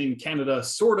production in Canada,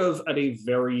 sort of at a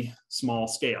very small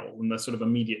scale in the sort of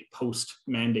immediate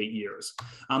post-mandate years.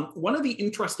 One of the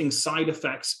interesting side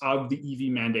effects of the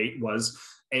EV mandate was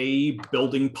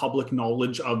building public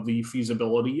knowledge of the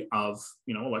feasibility of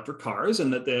electric cars,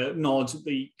 and that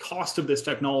the cost of this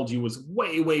technology was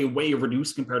way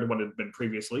reduced compared to what it had been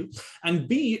previously, and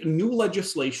B, new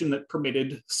legislation that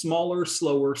permitted smaller,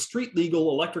 slower, street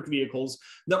legal electric vehicles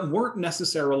that weren't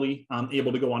necessarily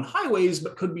able to go on highways,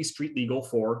 but could be street legal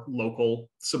for local,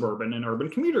 suburban, and urban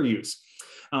commuter use.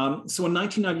 So in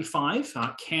 1995,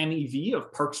 Can EV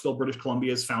of Parksville, British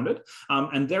Columbia is founded,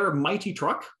 and their mighty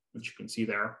truck, which you can see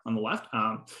there on the left,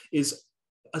 is,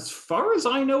 as far as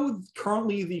I know,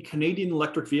 currently the Canadian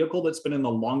electric vehicle that's been in the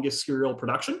longest serial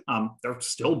production. They're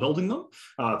still building them.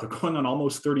 They're going on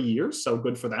almost 30 years, so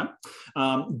good for them.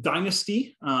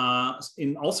 Dynasty,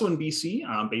 also in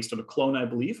BC, based out of Kelowna, I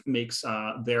believe, makes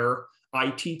their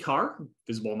IT car,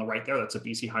 visible on the right there, that's a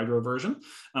BC Hydro version,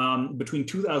 between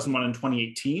 2001 and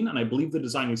 2018. And I believe the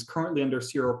design is currently under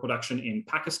serial production in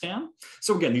Pakistan.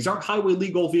 So again, these aren't highway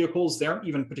legal vehicles. They aren't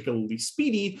even particularly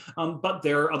speedy, but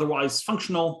they're otherwise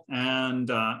functional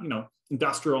and,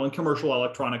 industrial and commercial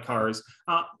electronic cars,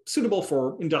 suitable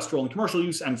for industrial and commercial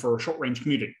use and for short range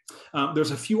commuting.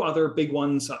 There's a few other big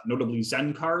ones, notably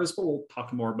Zen cars, but we'll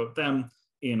talk more about them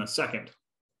in a second.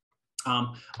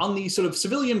 On the sort of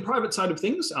civilian private side of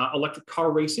things, electric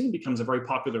car racing becomes a very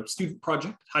popular student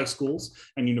project at high schools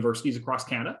and universities across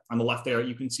Canada. On the left there,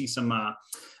 you can see some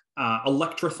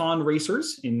electrothon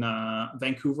racers in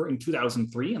Vancouver in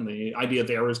 2003. And the idea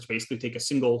there is to basically take a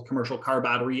single commercial car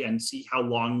battery and see how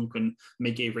long you can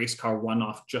make a race car run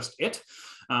off just it.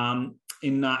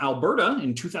 In Alberta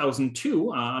in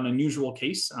 2002, an unusual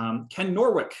case, Ken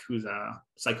Norwick, who's a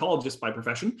psychologist by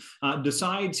profession,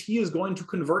 decides he is going to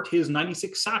convert his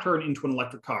 96 Saturn into an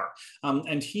electric car.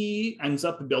 And he ends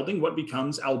up building what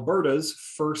becomes Alberta's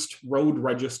first road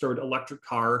registered electric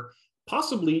car,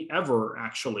 possibly ever,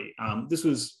 actually. This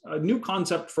was a new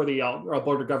concept for the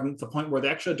Alberta government, to the point where they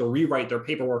actually had to rewrite their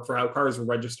paperwork for how cars were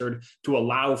registered to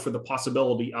allow for the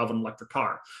possibility of an electric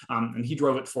car. And he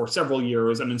drove it for several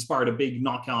years and inspired a big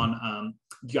knock-on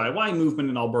DIY movement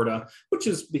in Alberta, which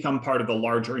has become part of the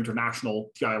larger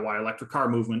international DIY electric car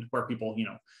movement, where people,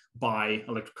 buy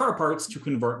electric car parts to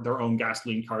convert their own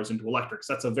gasoline cars into electrics.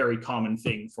 That's a very common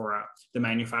thing for the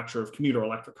manufacture of commuter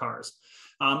electric cars.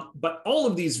 But all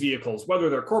of these vehicles, whether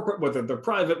they're corporate, whether they're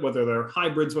private, whether they're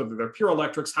hybrids, whether they're pure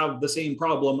electrics, have the same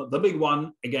problem. The big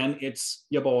one, again, it's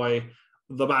your boy,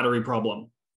 the battery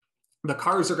problem. The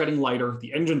cars are getting lighter,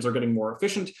 the engines are getting more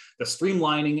efficient, the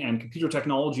streamlining and computer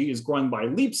technology is growing by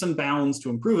leaps and bounds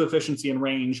to improve efficiency and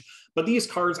range, but these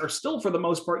cars are still, for the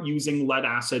most part, using lead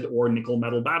acid or nickel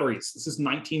metal batteries. This is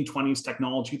 1920s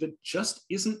technology that just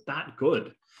isn't that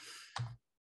good.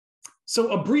 So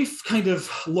a brief kind of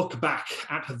look back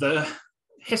at the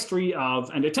history of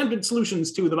and attempted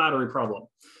solutions to the battery problem.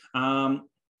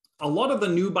 A lot of the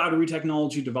new battery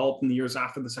technology developed in the years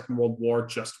after the Second World War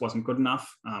just wasn't good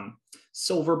enough.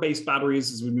 Silver-based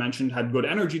batteries, as we mentioned, had good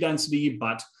energy density,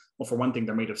 but, well, for one thing,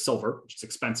 they're made of silver, which is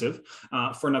expensive.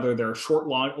 For another, they're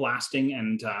short-lasting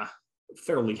and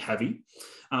fairly heavy.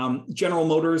 General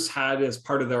Motors had, as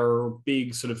part of their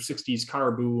big sort of 60s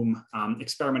car boom,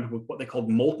 experimented with what they called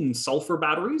molten sulfur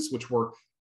batteries, which were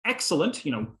excellent,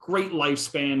 great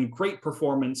lifespan, great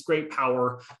performance, great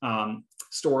power,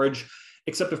 storage.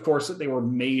 Except, of course, they were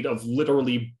made of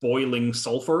literally boiling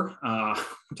sulfur.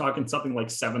 We're talking something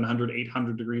like 700,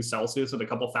 800 degrees Celsius at a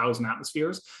couple thousand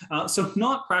atmospheres. So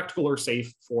not practical or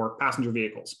safe for passenger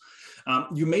vehicles.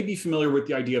 You may be familiar with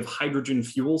the idea of hydrogen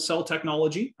fuel cell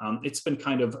technology. It's been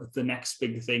kind of the next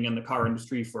big thing in the car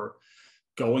industry for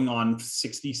going on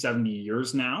 60, 70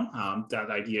 years now. That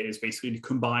idea is basically to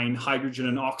combine hydrogen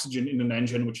and oxygen in an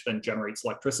engine, which then generates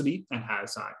electricity and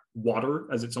has water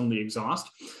as its only exhaust.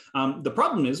 The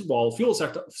problem is, while fuel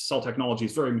cell technology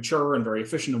is very mature and very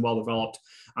efficient and well-developed,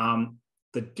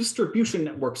 the distribution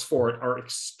networks for it are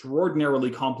extraordinarily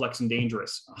complex and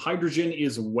dangerous. Hydrogen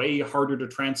is way harder to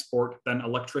transport than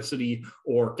electricity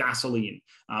or gasoline.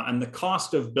 And the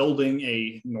cost of building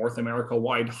a North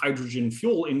America-wide hydrogen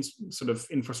fuel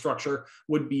infrastructure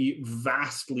would be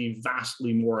vastly,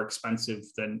 vastly more expensive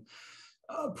than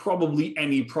probably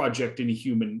any project in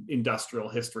human industrial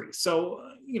history. So,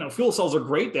 fuel cells are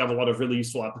great. They have a lot of really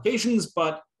useful applications,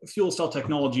 but fuel cell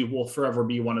technology will forever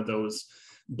be one of those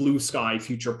blue sky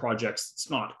future projects. It's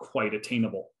not quite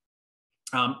attainable.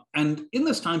 And in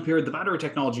this time period, the battery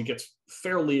technology gets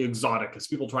fairly exotic as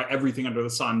people try everything under the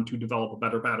sun to develop a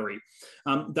better battery.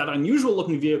 That unusual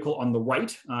looking vehicle on the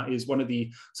right is one of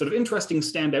the sort of interesting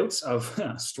standouts of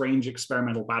strange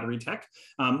experimental battery tech.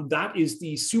 That is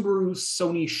the Subaru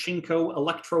Sony Shinko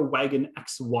Electro Wagon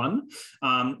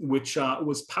X1, which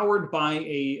was powered by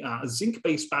a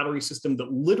zinc-based battery system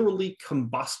that literally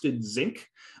combusted zinc.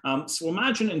 So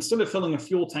imagine, instead of filling a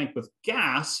fuel tank with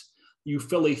gas, you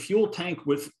fill a fuel tank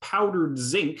with powdered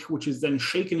zinc, which is then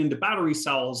shaken into battery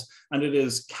cells, and it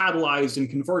is catalyzed and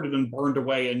converted and burned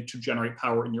away and to generate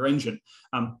power in your engine.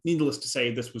 Needless to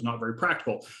say, this was not very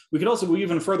practical. We could also go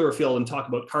even further afield and talk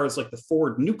about cars like the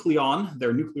Ford Nucleon,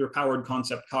 their nuclear-powered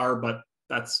concept car, but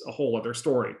that's a whole other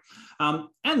story.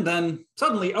 And then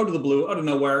suddenly, out of the blue, out of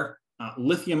nowhere,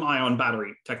 lithium-ion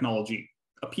battery technology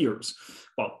appears.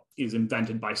 Well, is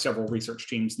invented by several research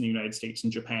teams in the United States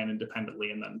and Japan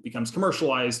independently, and then becomes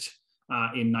commercialized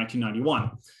in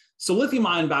 1991. So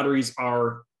lithium-ion batteries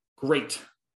are great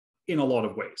in a lot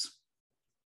of ways.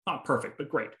 Not perfect, but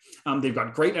great. They've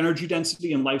got great energy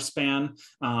density and lifespan.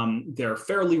 They're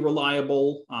fairly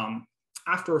reliable.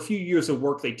 After a few years of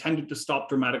work, they tended to stop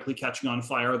dramatically catching on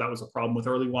fire. That was a problem with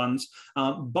early ones.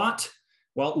 But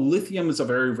well, lithium is a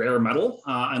very rare metal,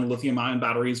 and lithium-ion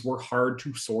batteries were hard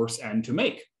to source and to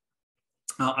make.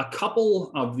 A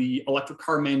couple of the electric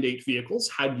car mandate vehicles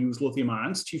had used lithium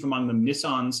ions, chief among them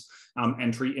Nissan's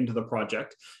entry into the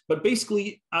project. But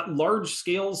basically, at large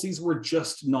scales, these were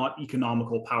just not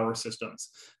economical power systems.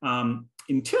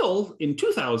 Until in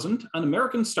 2000, an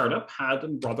American startup had a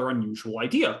rather unusual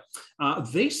idea.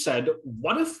 They said,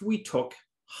 what if we took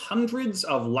hundreds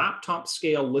of laptop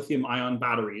scale lithium ion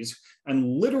batteries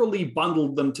and literally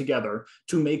bundled them together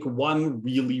to make one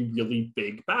really, really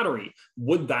big battery?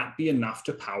 Would that be enough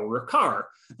to power a car?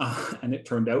 And it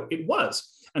turned out it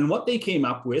was. And what they came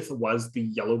up with was the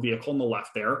yellow vehicle on the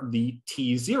left there, the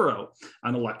T0,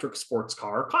 an electric sports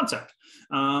car concept.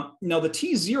 Now, the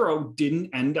T0 didn't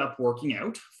end up working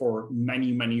out for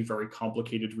many, many very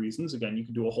complicated reasons. Again, you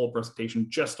could do a whole presentation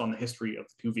just on the history of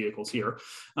the two vehicles here.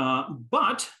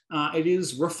 But it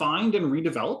is refined and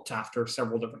redeveloped after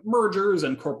several different mergers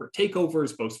and corporate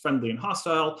takeovers, both friendly and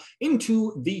hostile,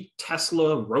 into the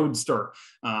Tesla Roadster,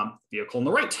 vehicle on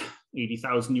the right.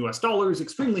 $80,000 US,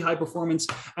 extremely high performance,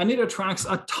 and it attracts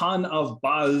a ton of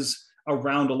buzz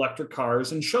around electric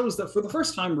cars and shows that for the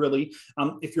first time, really,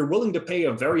 if you're willing to pay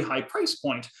a very high price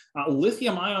point,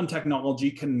 lithium-ion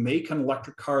technology can make an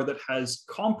electric car that has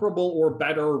comparable or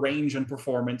better range and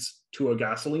performance to a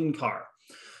gasoline car.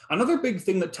 Another big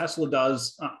thing that Tesla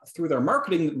does through their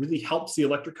marketing that really helps the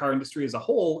electric car industry as a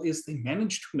whole is they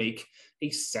managed to make a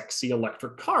sexy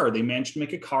electric car. They managed to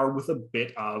make a car with a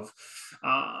bit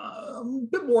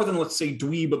more than, let's say,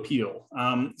 dweeb appeal.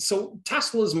 So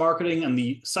Tesla's marketing and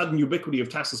the sudden ubiquity of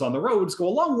Teslas on the roads go a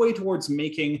long way towards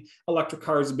making electric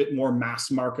cars a bit more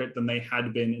mass market than they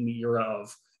had been in the era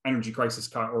of energy crisis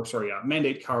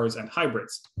mandate cars and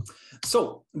hybrids.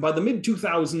 So by the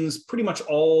mid-2000s, pretty much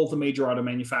all the major auto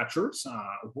manufacturers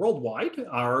worldwide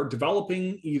are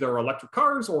developing either electric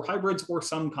cars or hybrids or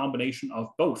some combination of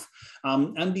both.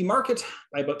 And the market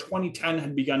by about 2010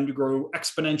 had begun to grow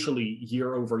exponentially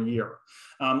year over year.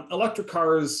 Electric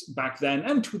cars back then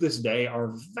and to this day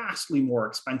are vastly more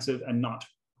expensive and not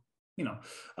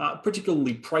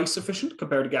particularly price efficient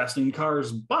compared to gasoline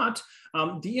cars, but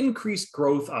the increased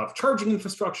growth of charging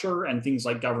infrastructure and things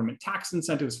like government tax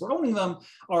incentives for owning them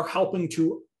are helping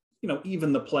to,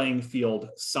 even the playing field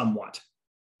somewhat.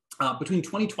 Between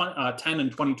 2010 and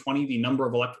 2020, the number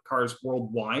of electric cars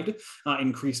worldwide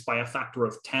increased by a factor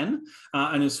of 10.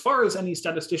 And as far as any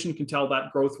statistician can tell,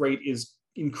 that growth rate is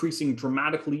increasing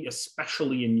dramatically,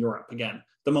 especially in Europe. Again,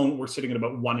 at the moment we're sitting at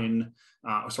about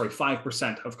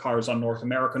 5% of cars on North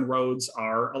American roads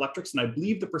are electrics, and I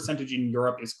believe the percentage in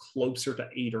Europe is closer to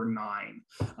 8 or 9,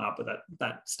 but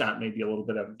that stat may be a little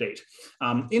bit out of date.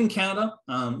 In Canada,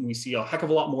 we see a heck of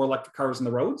a lot more electric cars on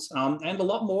the roads and a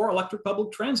lot more electric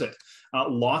public transit.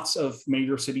 Lots of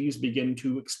major cities begin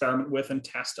to experiment with and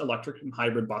test electric and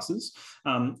hybrid buses.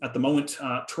 At the moment,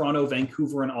 Toronto,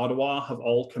 Vancouver, and Ottawa have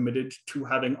all committed to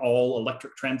having all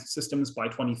electric transit systems by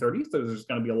 2030, so there's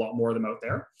going to be a lot more of them out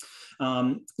there.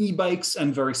 E-bikes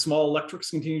and very small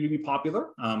electrics continue to be popular.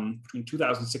 Between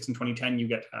 2006 and 2010, you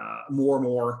get more and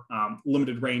more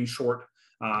limited range, short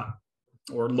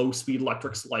or low speed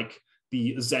electrics like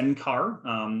the Zen car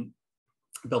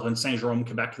built in Saint-Jérôme,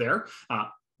 Quebec there.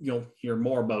 You'll hear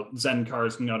more about Zen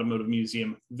cars from the Automotive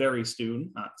Museum very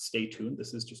soon. Stay tuned.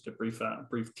 This is just a brief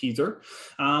teaser.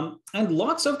 And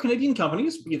lots of Canadian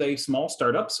companies, be they small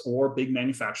startups or big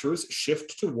manufacturers,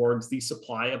 shift towards the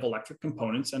supply of electric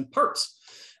components and parts.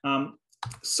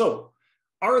 So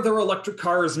are there electric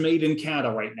cars made in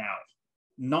Canada right now?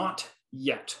 Not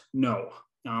yet, no.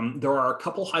 There are a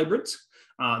couple hybrids.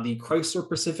 The Chrysler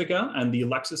Pacifica and the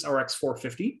Lexus RX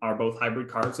 450 are both hybrid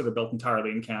cars that are built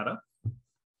entirely in Canada.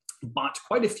 But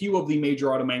quite a few of the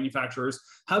major auto manufacturers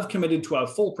have committed to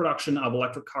have full production of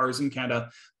electric cars in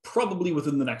Canada, probably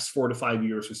within the next 4 to 5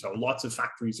 years or so. Lots of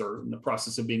factories are in the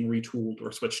process of being retooled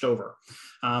or switched over.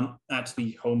 At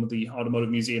the home of the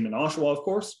Automotive Museum in Ottawa, of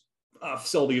course,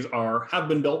 facilities have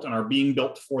been built and are being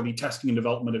built for the testing and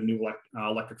development of new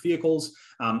electric vehicles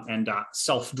and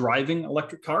self-driving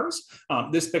electric cars.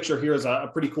 This picture here is a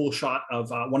pretty cool shot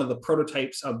of one of the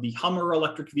prototypes of the Hummer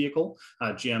electric vehicle,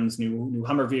 GM's new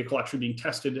Hummer vehicle actually being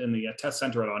tested in the test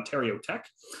center at Ontario Tech.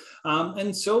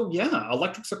 And so, yeah,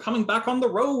 electrics are coming back on the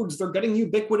roads. They're getting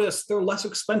ubiquitous. They're less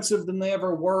expensive than they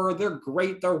ever were. They're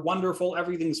great. They're wonderful.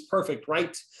 Everything's perfect,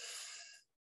 right?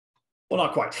 Well,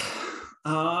 not quite.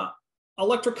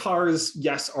 Electric cars,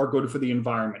 yes, are good for the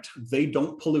environment. They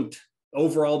don't pollute.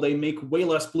 Overall, they make way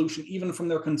less pollution, even from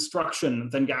their construction,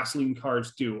 than gasoline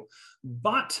cars do.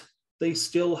 But they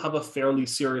still have a fairly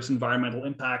serious environmental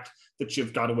impact that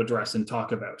you've got to address and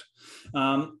talk about.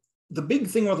 The big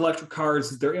thing with electric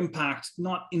cars is their impact,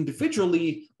 not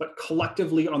individually, but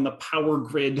collectively on the power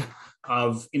grid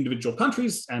of individual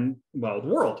countries and, well, the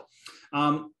world.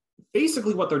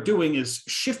 Basically, what they're doing is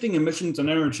shifting emissions and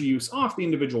energy use off the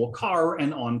individual car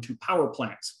and onto power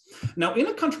plants. Now, in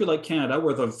a country like Canada,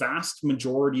 where the vast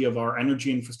majority of our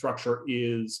energy infrastructure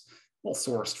is, well,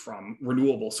 sourced from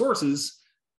renewable sources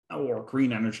or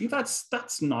green energy,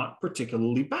 that's not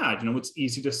particularly bad. You know, it's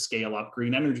easy to scale up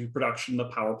green energy production, the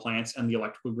power plants and the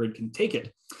electrical grid can take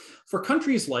it. For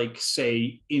countries like,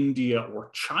 say, India or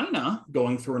China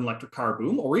going through an electric car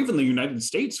boom, or even the United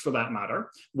States for that matter,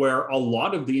 where a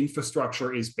lot of the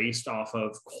infrastructure is based off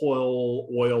of coal,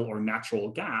 oil, or natural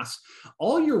gas,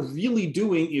 all you're really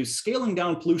doing is scaling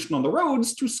down pollution on the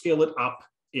roads to scale it up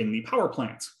in the power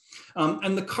plants.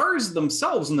 And the cars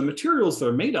themselves and the materials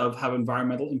they're made of have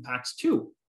environmental impacts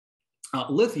too.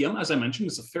 Lithium, as I mentioned,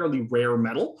 is a fairly rare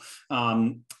metal.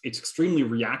 It's extremely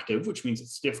reactive, which means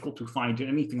it's difficult to find in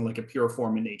anything like a pure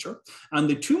form in nature. And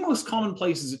the two most common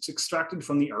places it's extracted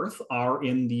from the earth are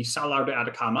in the Salar de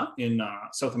Atacama in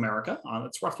South America.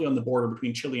 That's roughly on the border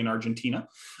between Chile and Argentina.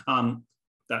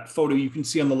 That photo you can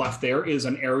see on the left there is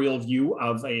an aerial view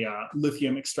of a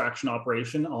lithium extraction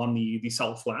operation on the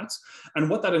salt flats. And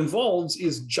what that involves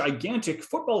is gigantic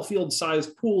football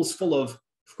field-sized pools full of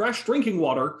fresh drinking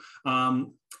water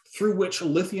through which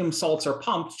lithium salts are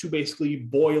pumped to basically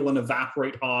boil and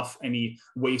evaporate off any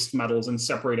waste metals and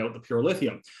separate out the pure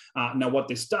lithium. Now, what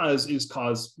this does is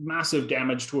cause massive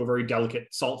damage to a very delicate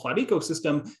salt flat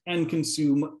ecosystem and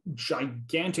consume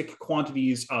gigantic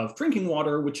quantities of drinking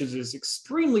water, which is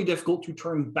extremely difficult to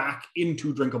turn back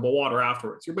into drinkable water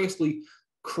afterwards. You're basically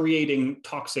creating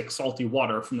toxic salty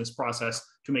water from this process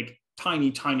to make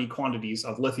tiny, tiny quantities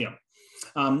of lithium.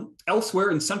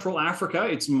 Elsewhere in Central Africa,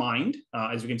 it's mined,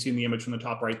 as you can see in the image from the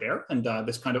top right there. And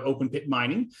this kind of open pit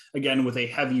mining, again, with a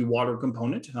heavy water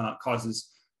component,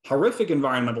 causes horrific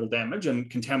environmental damage and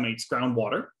contaminates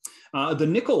groundwater. The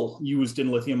nickel used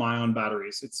in lithium ion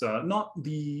batteries, it's not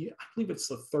the, I believe it's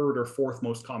the third or fourth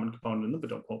most common component in them, but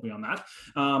don't quote me on that.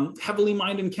 Heavily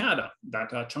mined in Canada.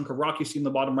 That chunk of rock you see in the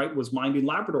bottom right was mined in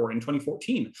Labrador in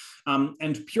 2014.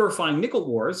 And purifying nickel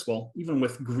ores, well, even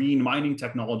with green mining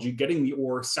technology, getting the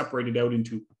ore separated out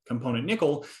into component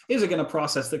nickel is again a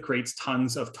process that creates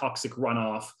tons of toxic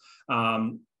runoff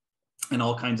and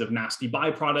all kinds of nasty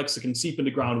byproducts that can seep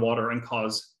into groundwater and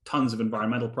cause tons of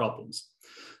environmental problems.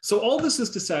 So all this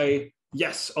is to say,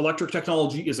 yes, electric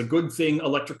technology is a good thing.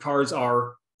 Electric cars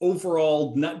are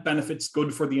overall net benefits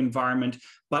good for the environment.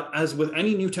 But as with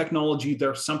any new technology,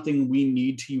 there's something we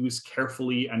need to use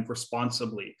carefully and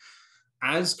responsibly.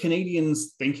 As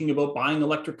Canadians thinking about buying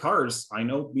electric cars, I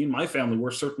know me and my family, we're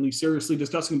certainly seriously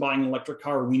discussing buying an electric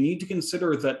car. We need to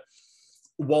consider that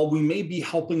while we may be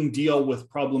helping deal with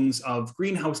problems of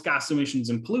greenhouse gas emissions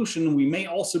and pollution, we may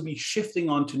also be shifting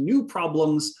onto new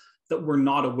problems that we're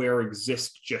not aware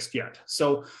exist just yet.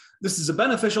 So this is a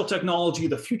beneficial technology.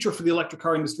 The future for the electric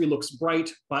car industry looks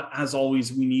bright, but as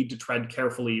always, we need to tread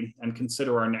carefully and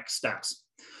consider our next steps.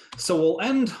 So we'll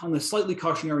end on this slightly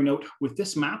cautionary note with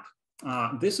this map.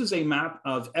 This is a map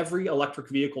of every electric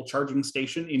vehicle charging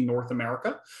station in North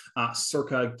America,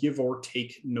 circa give or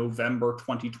take November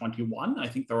 2021. I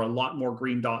think there are a lot more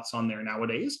green dots on there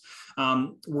nowadays.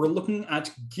 We're looking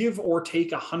at give or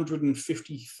take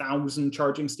 150,000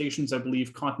 charging stations, I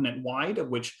believe, continent-wide, of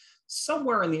which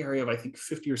somewhere in the area of, I think,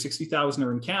 50 or 60,000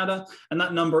 are in Canada, and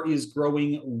that number is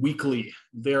growing weekly.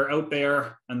 They're out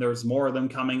there, and there's more of them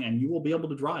coming, and you will be able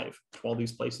to drive to all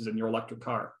these places in your electric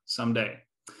car someday.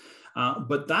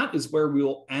 But that is where we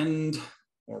will end,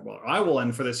 or well, I will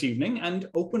end for this evening and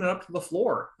open it up to the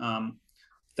floor.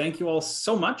 Thank you all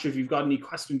so much. If you've got any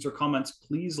questions or comments,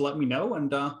 please let me know,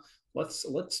 and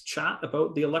let's chat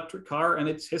about the electric car and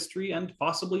its history and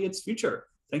possibly its future.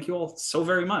 Thank you all so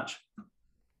very much.